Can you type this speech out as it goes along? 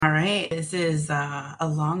right, this is a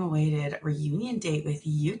long-awaited reunion date with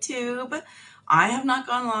YouTube. I have not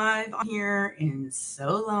gone live on here in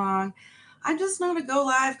so long. I'm just not a go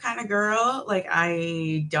live kind of girl. Like,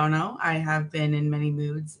 I don't know. I have been in many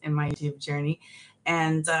moods in my YouTube journey.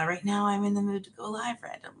 And right now I'm in the mood to go live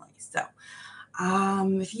randomly. So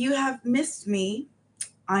if you have missed me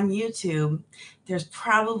on YouTube, there's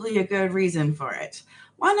probably a good reason for it.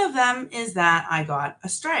 One of them is that I got a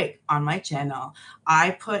strike on my channel.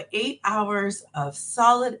 I put 8 hours of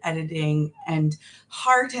solid editing and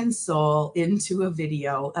heart and soul into a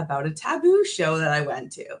video about a taboo show that I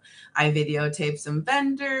went to. I videotaped some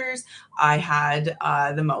vendors. I had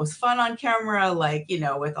the most fun on camera, like,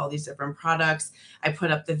 with all these different products. I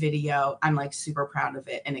put up the video. I'm like super proud of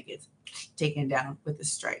it, and it gets taken down with a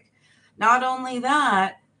strike. Not only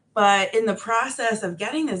that, but in the process of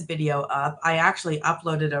getting this video up, I actually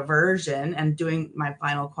uploaded a version, and doing my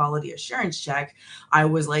final quality assurance check, I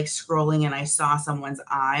was like scrolling and I saw someone's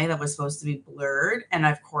eye that was supposed to be blurred. And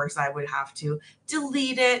of course I would have to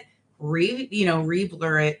delete it,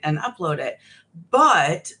 re-blur it and upload it.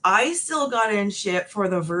 But I still got in shit for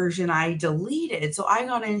the version I deleted. So I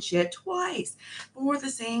got in shit twice for the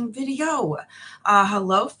same video.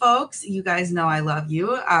 Hello, folks. You guys know I love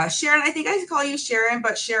you. Sharon, I think I call you Sharon,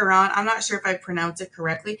 but Sharon, I'm not sure if I pronounce it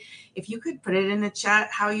correctly. If you could put it in the chat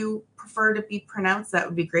how you prefer to be pronounced, that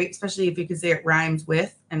would be great, especially if you could say it rhymes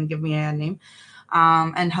with and give me a name.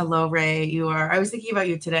 And hello, Ray. I was thinking about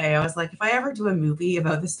you today. I was like, if I ever do a movie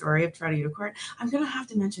about the story of TorontoUnicorn, I'm going to have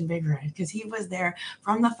to mention Big Red because he was there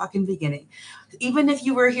from the fucking beginning. Even if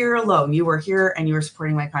you were here alone, you were here and you were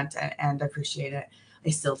supporting my content, and I appreciate it. I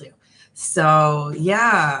still do. So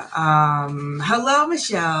yeah. Hello,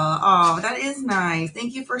 Michelle. Oh, that is nice.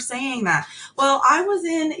 Thank you for saying that. Well, I was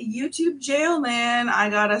in YouTube jail, man. I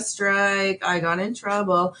got a strike. I got in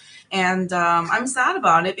trouble. And I'm sad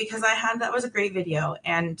about it because that was a great video.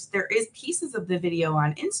 And there is pieces of the video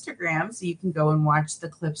on Instagram, so you can go and watch the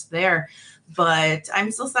clips there. But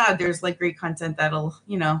I'm still sad. There's like great content that'll,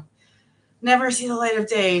 never see the light of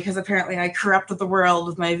day because apparently I corrupted the world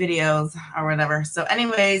with my videos or whatever. So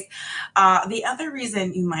anyways, the other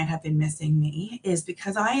reason you might have been missing me is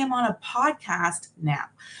because I am on a podcast now.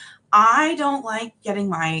 I don't like getting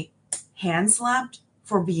my hand slapped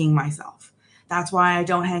for being myself. That's why I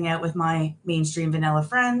don't hang out with my mainstream vanilla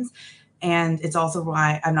friends. And it's also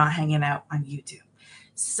why I'm not hanging out on YouTube.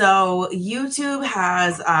 So YouTube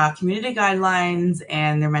has community guidelines,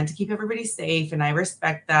 and they're meant to keep everybody safe, and I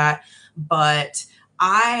respect that. But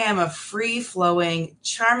I am a free-flowing,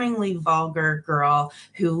 charmingly vulgar girl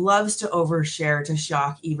who loves to overshare to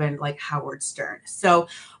shock even like Howard Stern. So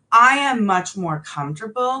I am much more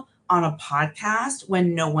comfortable on a podcast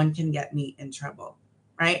when no one can get me in trouble.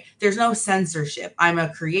 Right? There's no censorship. I'm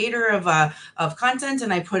a creator of content,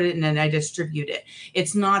 and I put it in and I distribute it.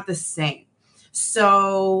 It's not the same.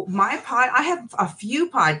 So I have a few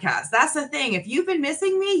podcasts. That's the thing. If you've been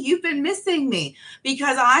missing me, you've been missing me,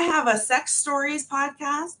 because I have a sex stories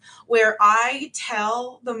podcast where I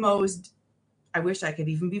tell the most, I wish I could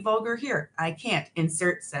even be vulgar here. I can't.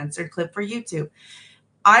 Insert censored clip for YouTube.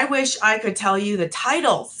 I wish I could tell you the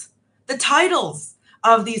titles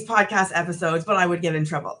of these podcast episodes, but I would get in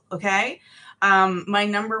trouble. Okay. My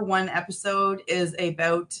number one episode is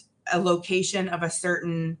about a location of a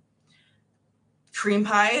certain cream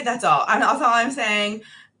pie. That's all I'm saying,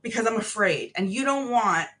 because I'm afraid, and you don't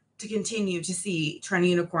want to continue to see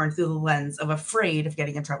TorontoUnicorn through the lens of afraid of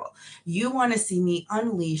getting in trouble. You want to see me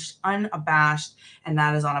unleashed, unabashed, and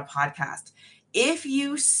that is on a podcast. If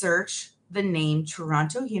you search the name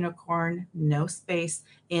TorontoUnicorn, no space,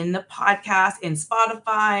 in the podcast, in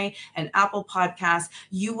Spotify and Apple Podcasts,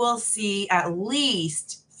 you will see at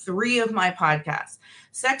least 3 of my podcasts.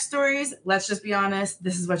 Sex stories, let's just be honest,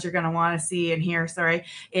 this is what you're going to want to see and hear. Sorry.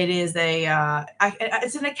 It is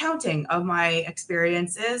it's an accounting of my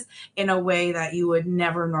experiences in a way that you would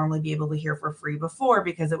never normally be able to hear for free before,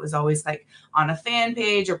 because it was always like on a fan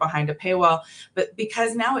page or behind a paywall. But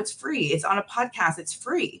because now it's free, it's on a podcast, it's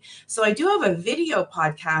free. So I do have a video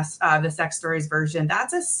podcast, the Sex Stories version.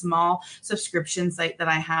 That's a small subscription site that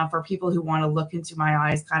I have for people who want to look into my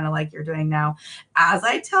eyes, kind of like you're doing now, as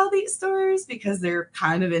I tell these stories, because they're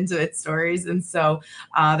kind of into its stories. And so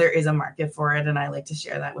there is a market for it, and I like to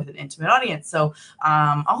share that with an intimate audience. So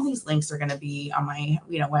all these links are going to be on my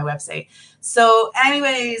website. So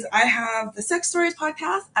anyways, I have the Sex Stories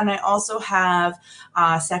podcast, and I also have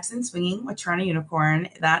Sex and Swinging with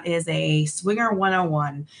TorontoUnicorn. That is a swinger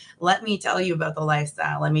 101. Let me tell you about the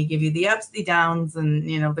lifestyle. Let me give you the ups, the downs, and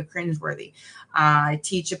the cringeworthy. I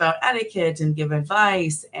teach about etiquette and give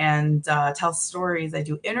advice and tell stories. I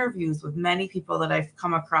do interviews with many people that I I've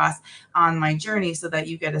come across on my journey so that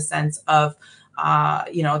you get a sense of,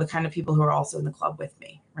 the kind of people who are also in the club with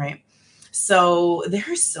me, right? So there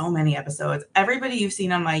are so many episodes. Everybody you've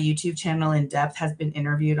seen on my YouTube channel in depth has been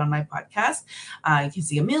interviewed on my podcast. You can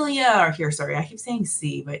see Amelia, or here, sorry, I keep saying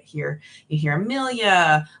C, but here you hear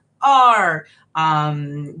Amelia, R,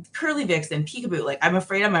 Curly Vixen, Peekaboo. Like, I'm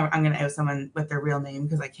afraid I'm going to out someone with their real name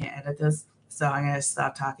because I can't edit this. So I'm going to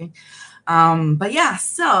stop talking. But yeah,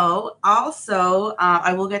 so also,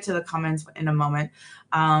 I will get to the comments in a moment.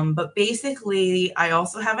 But basically, I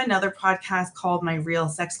also have another podcast called My Real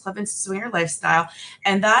Sex Club and Swinger Lifestyle.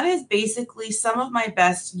 And that is basically some of my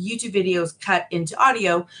best YouTube videos cut into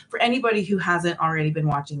audio for anybody who hasn't already been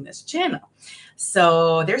watching this channel.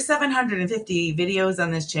 So there's 750 videos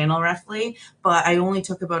on this channel roughly, but I only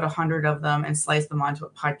took about 100 of them and sliced them onto a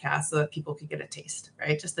podcast so that people could get a taste,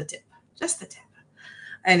 right? Just the tip.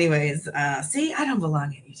 Anyways, see, I don't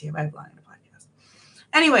belong at YouTube. I belong in a podcast.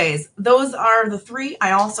 Anyways, those are the three.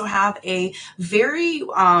 I also have a very,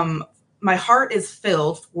 my heart is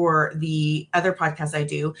filled for the other podcast I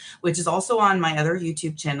do, which is also on my other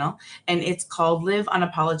YouTube channel, and it's called Live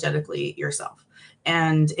Unapologetically Yourself.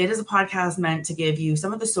 And it is a podcast meant to give you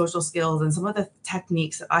some of the social skills and some of the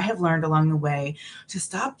techniques that I have learned along the way to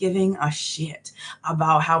stop giving a shit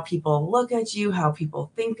about how people look at you, how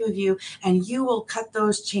people think of you, and you will cut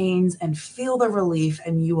those chains and feel the relief,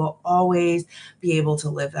 and you will always be able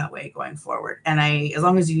to live that way going forward. And as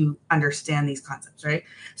long as you understand these concepts, right?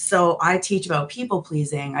 So I teach about people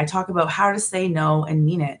pleasing. I talk about how to say no and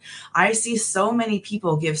mean it. I see so many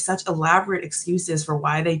people give such elaborate excuses for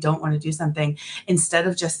why they don't want to do something, instead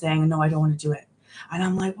of just saying, no, I don't want to do it. And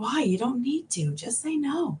I'm like, why? You don't need to. Just say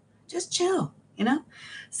no. Just chill,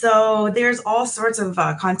 So there's all sorts of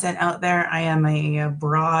content out there. I am a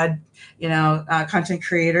broad, content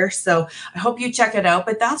creator. So I hope you check it out.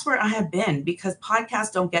 But that's where I have been, because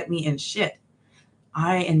podcasts don't get me in shit.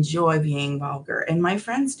 I enjoy being vulgar, and my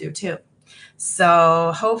friends do too.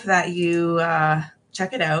 So hope that you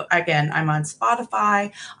check it out. Again, I'm on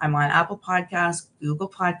Spotify. I'm on Apple Podcasts, Google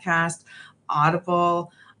Podcasts,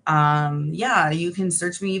 Audible. You can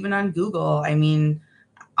search me even on Google. I mean,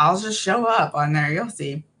 I'll just show up on there. You'll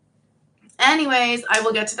see. Anyways, I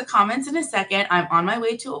will get to the comments in a second. I'm on my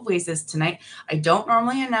way to Oasis tonight. I don't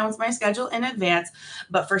normally announce my schedule in advance,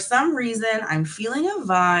 but for some reason, I'm feeling a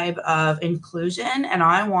vibe of inclusion, and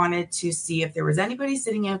I wanted to see if there was anybody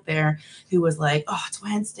sitting out there who was like, oh, it's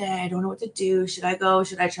Wednesday. I don't know what to do. Should I go?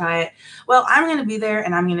 Should I try it? Well, I'm going to be there,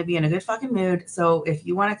 and I'm going to be in a good fucking mood. So if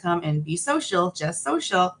you want to come and be social, just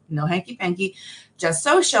social, no hanky-panky, just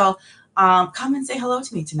social, come and say hello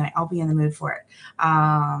to me tonight. I'll be in the mood for it.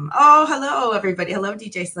 Hello, everybody. Hello,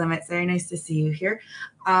 DJ Slim. It's very nice to see you here.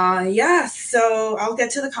 So I'll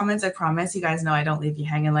get to the comments, I promise. You guys know I don't leave you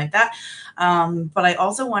hanging like that. But I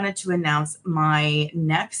also wanted to announce my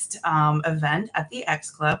next event at the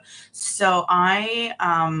X Club. So I,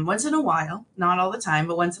 once in a while, not all the time,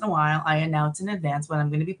 but once in a while, I announce in advance when I'm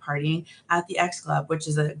going to be partying at the X Club, which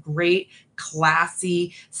is a great,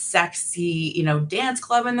 classy, sexy, dance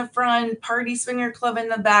club in the front, party swinger club in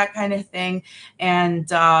the back kind of thing. And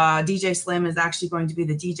DJ Slim is actually going to be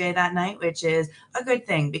the DJ that night, which is a good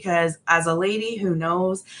thing, because as a lady who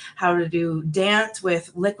knows how to do dance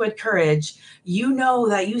with liquid courage, you know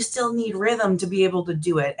that you still need rhythm to be able to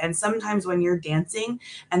do it. And sometimes when you're dancing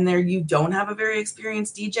and you don't have a very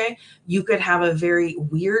experienced DJ, you could have a very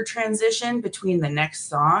weird transition between the next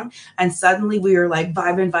song, and suddenly we are like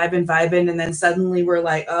vibing, and then suddenly we're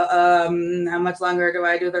like, how much longer do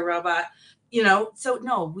I do the robot? So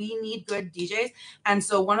no, we need good DJs. And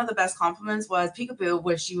so one of the best compliments was Peekaboo,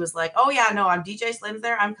 where she was like, oh yeah, no, I'm DJ Slim's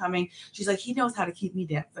there. I'm coming. She's like, he knows how to keep me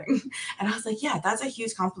dancing. And I was like, yeah, that's a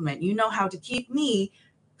huge compliment. You know how to keep me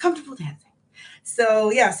comfortable dancing.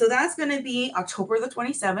 So that's going to be October the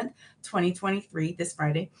 27th, 2023, this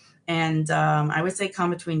Friday. And I would say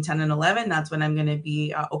come between 10 and 11. That's when I'm going to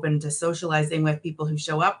be open to socializing with people who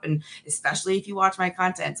show up, and especially if you watch my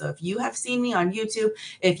content. So if you have seen me on YouTube,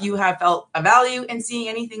 if you have felt a value in seeing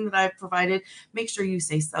anything that I've provided, make sure you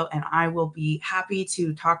say so, and I will be happy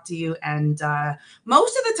to talk to you. And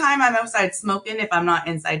most of the time I'm outside smoking. If I'm not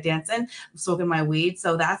inside dancing, I'm smoking my weed.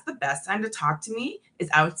 So that's the best time to talk to me, is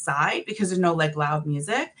outside, because there's no loud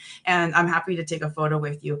music, and I'm happy to take a photo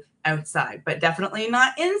with you outside, but definitely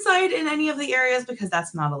not inside in any of the areas, because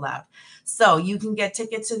that's not allowed. So you can get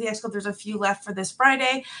tickets to the X Club. There's a few left for this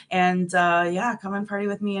Friday, and come and party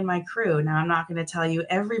with me and my crew. Now, I'm not going to tell you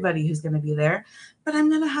everybody who's going to be there, but I'm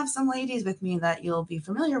going to have some ladies with me that you'll be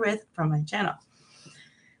familiar with from my channel.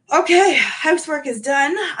 Okay, housework is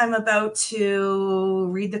done. I'm about to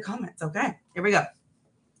read the comments. Okay, here we go.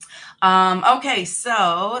 Okay,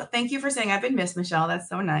 so thank you for saying I've been missed, Michelle. That's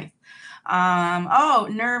so nice. Oh,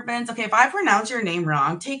 Nervins. Okay, if I pronounce your name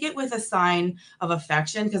wrong, take it with a sign of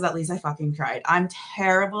affection because at least I fucking tried. I'm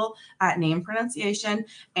terrible at name pronunciation,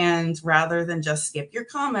 and rather than just skip your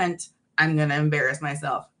comment, I'm gonna embarrass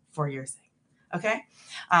myself for your sake. Okay.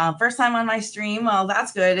 First time on my stream. Well,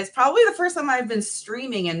 that's good. It's probably the first time I've been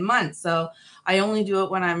streaming in months. So I only do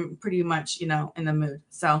it when I'm pretty much, in the mood.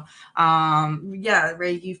 So, yeah,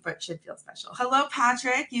 Ray, you should feel special. Hello,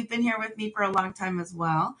 Patrick. You've been here with me for a long time as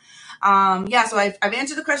well. Yeah, so I've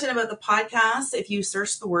answered the question about the podcast. If you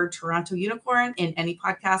search the word Toronto Unicorn in any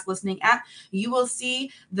podcast listening app, you will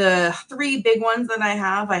see the 3 big ones that I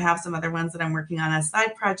have. I have some other ones that I'm working on as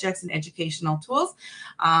side projects and educational tools.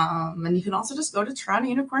 And you can also just go to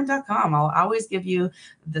TorontoUnicorn.com. I'll always give you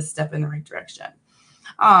the step in the right direction.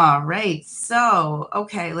 All right. So,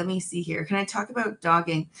 okay, let me see here. Can I talk about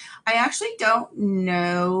dogging? I actually don't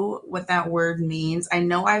know what that word means. I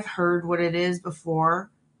know I've heard what it is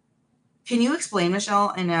before. Can you explain,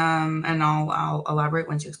 Michelle? And I'll elaborate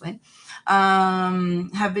once you explain.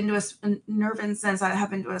 Have been to a Nervin since I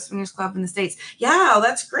have been to a swingers club in the States. Yeah,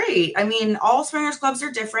 that's great. I mean, all swingers clubs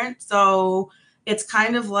are different, so it's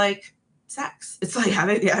kind of like sex. It's like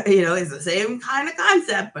having, yeah, it's the same kind of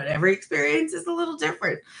concept, but every experience is a little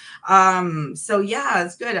different. So yeah,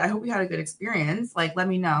 it's good. I hope you had a good experience. Like, let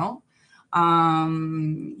me know.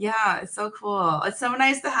 Yeah, it's so cool. It's so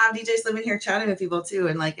nice to have DJ Slim in here chatting with people too,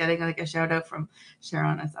 and like getting like a shout out from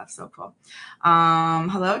Sharon and stuff. So cool.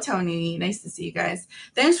 Hello, Tony. Nice to see you guys.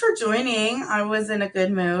 Thanks for joining. I was in a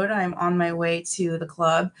good mood. I'm on my way to the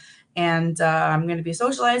club, and I'm going to be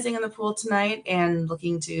socializing in the pool tonight and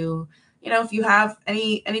looking to, if you have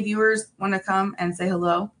any viewers want to come and say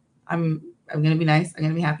hello, I'm going to be nice. I'm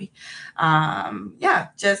going to be happy. Yeah,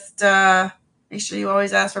 just make sure you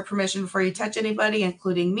always ask for permission before you touch anybody,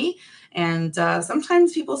 including me. And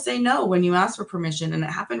sometimes people say no when you ask for permission. And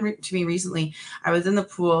it happened to me recently. I was in the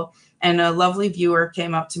pool and a lovely viewer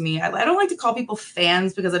came up to me. I don't like to call people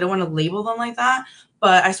fans because I don't want to label them like that.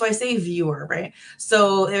 But so I say viewer, right?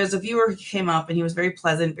 So there was a viewer who came up and he was very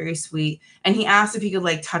pleasant, very sweet. And he asked if he could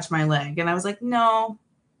like touch my leg. And I was like, no.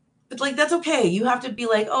 But like, that's okay. You have to be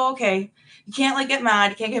like, oh, okay. You can't like get mad.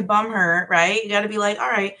 You can't get bum hurt, right? You got to be like, all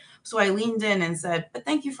right. So I leaned in and said, but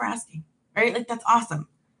thank you for asking, right? Like, that's awesome.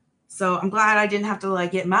 So I'm glad I didn't have to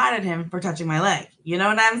like get mad at him for touching my leg. You know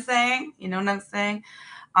what I'm saying?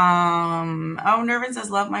 Oh, Nervin says,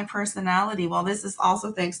 love my personality. Well, this is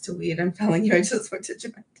also thanks to weed. I'm telling you, I just smoked a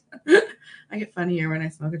joint. I get funnier when I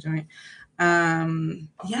smoke a joint. Yeah,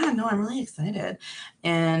 no, I'm really excited.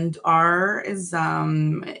 And R is I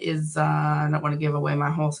don't want to give away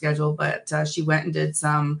my whole schedule, but she went and did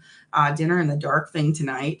some dinner in the dark thing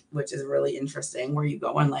tonight, which is really interesting, where you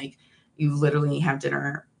go and like you literally have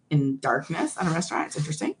dinner in darkness at a restaurant. It's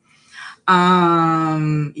interesting.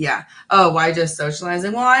 Yeah. Oh, why just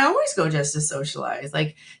socializing? Well, I always go just to socialize.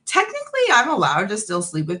 Like, technically, I'm allowed to still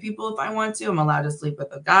sleep with people if I want to. I'm allowed to sleep with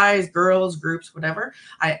the guys, girls, groups, whatever.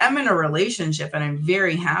 I am in a relationship and I'm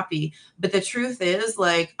very happy. But the truth is,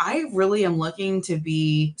 like, I really am looking to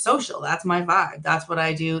be social. That's my vibe. That's what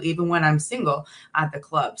I do, even when I'm single at the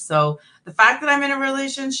club. So the fact that I'm in a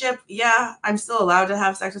relationship, yeah, I'm still allowed to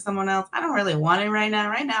have sex with someone else. I don't really want it right now.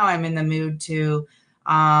 Right now, I'm in the mood to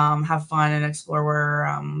have fun and explore where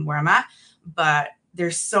I'm at. But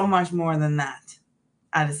there's so much more than that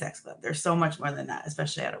at a sex club. There's so much more than that,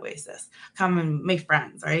 especially at Oasis. Come and make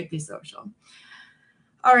friends, right? Be social.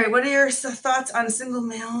 All right, what are your thoughts on single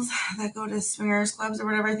males that go to swingers clubs or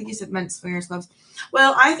whatever? I think you said meant swingers clubs.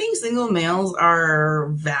 Well, I think single males are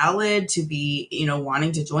valid to be,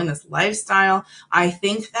 wanting to join this lifestyle. I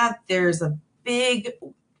think that there's a big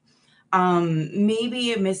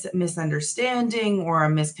maybe a misunderstanding or a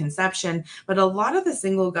misconception, but a lot of the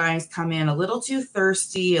single guys come in a little too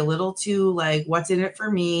thirsty, a little too like, what's in it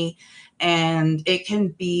for me? And it can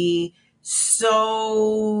be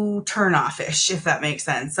so turn off-ish, if that makes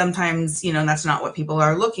sense. Sometimes, that's not what people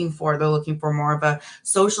are looking for. They're looking for more of a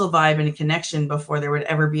social vibe and a connection before there would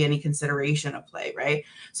ever be any consideration of play, right?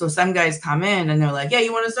 So some guys come in and they're like, yeah,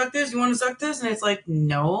 you want to suck this? You want to suck this? And it's like,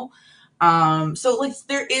 no. So like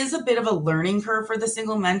there is a bit of a learning curve for the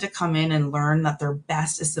single men to come in and learn that their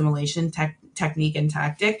best assimilation technique and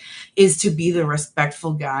tactic is to be the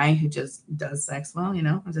respectful guy who just does sex well,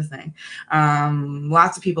 I'm just saying.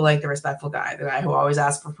 Lots of people like the respectful guy, the guy who always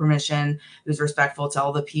asks for permission, who's respectful to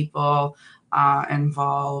all the people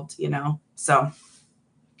involved, so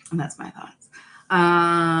that's my thoughts.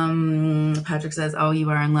 Patrick says, oh,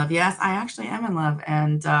 you are in love. Yes, I actually am in love.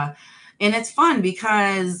 And it's fun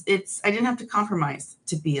because I didn't have to compromise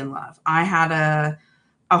to be in love. I had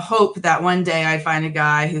a hope that one day I'd find a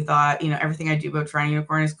guy who thought, everything I do about Toronto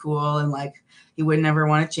Unicorn is cool and like he would never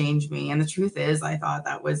want to change me. And the truth is, I thought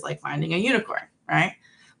that was like finding a unicorn, right?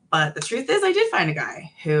 But the truth is, I did find a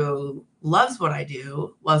guy who loves what I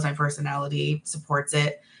do, loves my personality, supports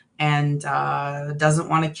it, and doesn't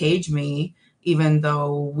want to cage me, even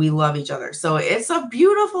though we love each other. So it's a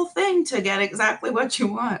beautiful thing to get exactly what you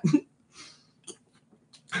want.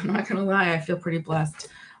 I'm not gonna lie, I feel pretty blessed.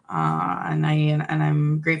 And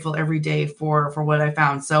I'm grateful every day for what I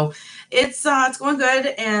found. So it's going good,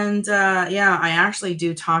 and yeah, I actually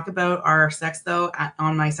do talk about our sex though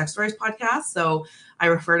on my Sex Stories podcast. So I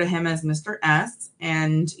refer to him as Mr. S,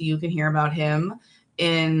 and you can hear about him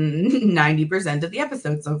in 90% of the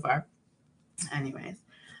episodes so far. Anyways,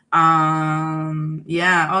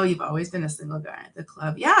 yeah. Oh, you've always been a single guy at the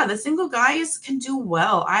club. Yeah, the single guys can do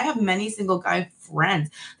well. I have many single guy friends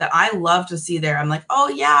that I love to see there. I'm like, oh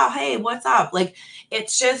yeah, hey, what's up? Like,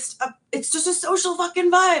 it's just a social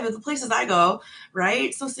fucking vibe at the places I go,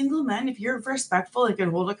 right? So single men, if you're respectful and can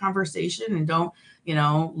hold a conversation and don't,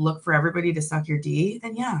 look for everybody to suck your D,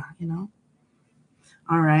 then yeah,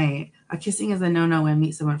 All right. Kissing is a no-no when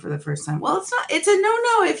meet someone for the first time. Well, it's not. It's a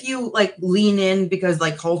no-no if you like lean in because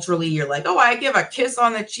like culturally you're like, oh, I give a kiss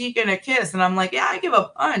on the cheek and a kiss, and I'm like, yeah, I give a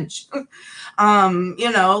punch. I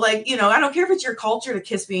don't care if it's your culture to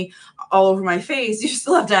kiss me all over my face. You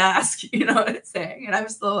still have to ask. You know what I'm saying? And I'm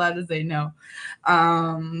still allowed to say no.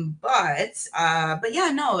 But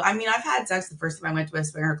yeah, no. I mean, I've had sex the first time I went to a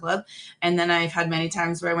swinger club, and then I've had many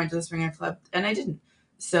times where I went to the swinger club and I didn't.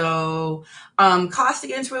 So, cost to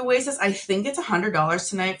get into Oasis, I think it's $100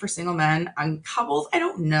 tonight for single men. On couples, I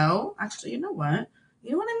don't know. Actually, you know what?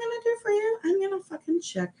 You know what I'm gonna do for you? I'm gonna fucking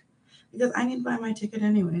check because I need to buy my ticket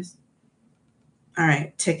anyways. All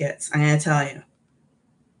right, tickets. I'm gonna tell you.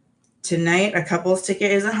 Tonight, a couple's ticket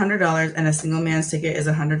is $100 and a single man's ticket is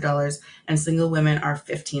 $100, and single women are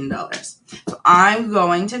 $15. So I'm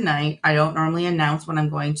going tonight. I don't normally announce when I'm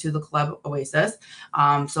going to the Club Oasis.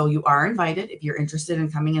 So you are invited if you're interested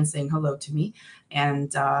in coming and saying hello to me,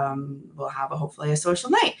 and we'll have hopefully a social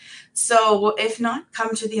night. So if not,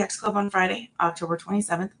 come to the X Club on Friday, October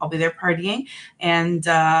 27th. I'll be there partying, and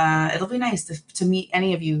it'll be nice to meet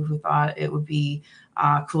any of you who thought it would be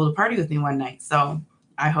cool to party with me one night. So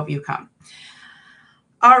I hope you come.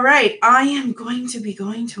 All right. I am going to be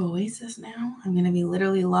going to Oasis now. I'm going to be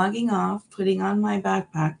literally logging off, putting on my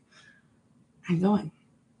backpack, and going.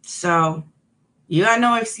 So you got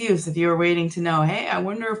no excuse if you were waiting to know, hey, I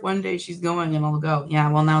wonder if one day she's going and I'll go.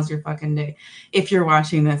 Yeah, well, now's your fucking day. If you're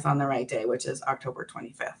watching this on the right day, which is October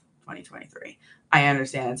 25th, 2023. I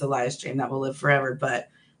understand it's a live stream that will live forever, but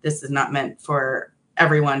this is not meant for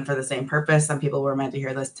everyone for the same purpose. Some people were meant to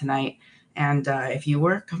hear this tonight. And if you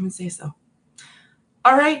were, come and say so.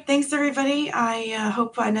 All right. Thanks, everybody. I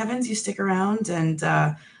hope, Nevins, you stick around and,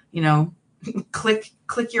 click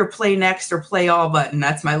your play next or play all button.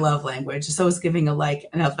 That's my love language. So is giving a like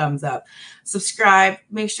and a thumbs up. Subscribe.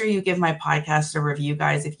 Make sure you give my podcast a review,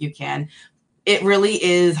 guys, if you can. It really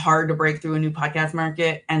is hard to break through a new podcast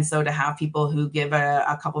market. And so to have people who give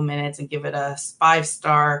a couple minutes and give it a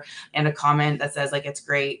 5-star and a comment that says like, it's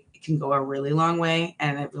great, can go a really long way,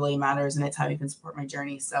 and it really matters, and it's how you can support my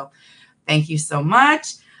journey. So thank you so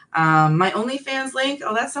much. My OnlyFans link.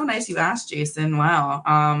 Oh, that's so nice you asked, Jason. Wow.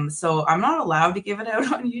 So I'm not allowed to give it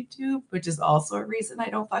out on YouTube, which is also a reason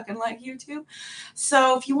I don't fucking like YouTube.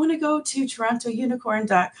 So if you want to go to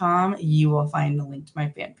TorontoUnicorn.com, you will find the link to my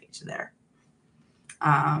fan page there.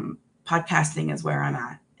 Podcasting is where I'm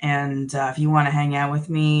at. And if you want to hang out with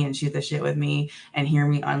me and shoot the shit with me and hear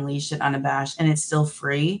me unleash it unabashed, and it's still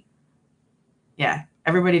free. Yeah,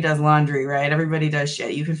 everybody does laundry, right? Everybody does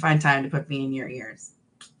shit. You can find time to put me in your ears.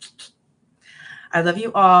 I love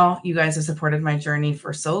you all. You guys have supported my journey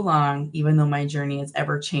for so long, even though my journey is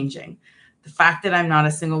ever changing. The fact that I'm not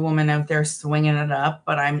a single woman out there swinging it up,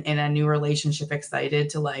 but I'm in a new relationship, excited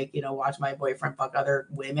to watch my boyfriend fuck other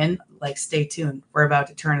women. Like, stay tuned. We're about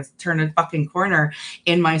to turn a fucking corner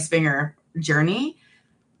in my swinger journey,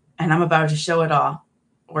 and I'm about to show it all,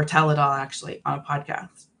 or tell it all actually, on a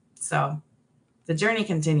podcast. So the journey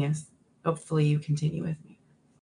continues. Hopefully you continue with me.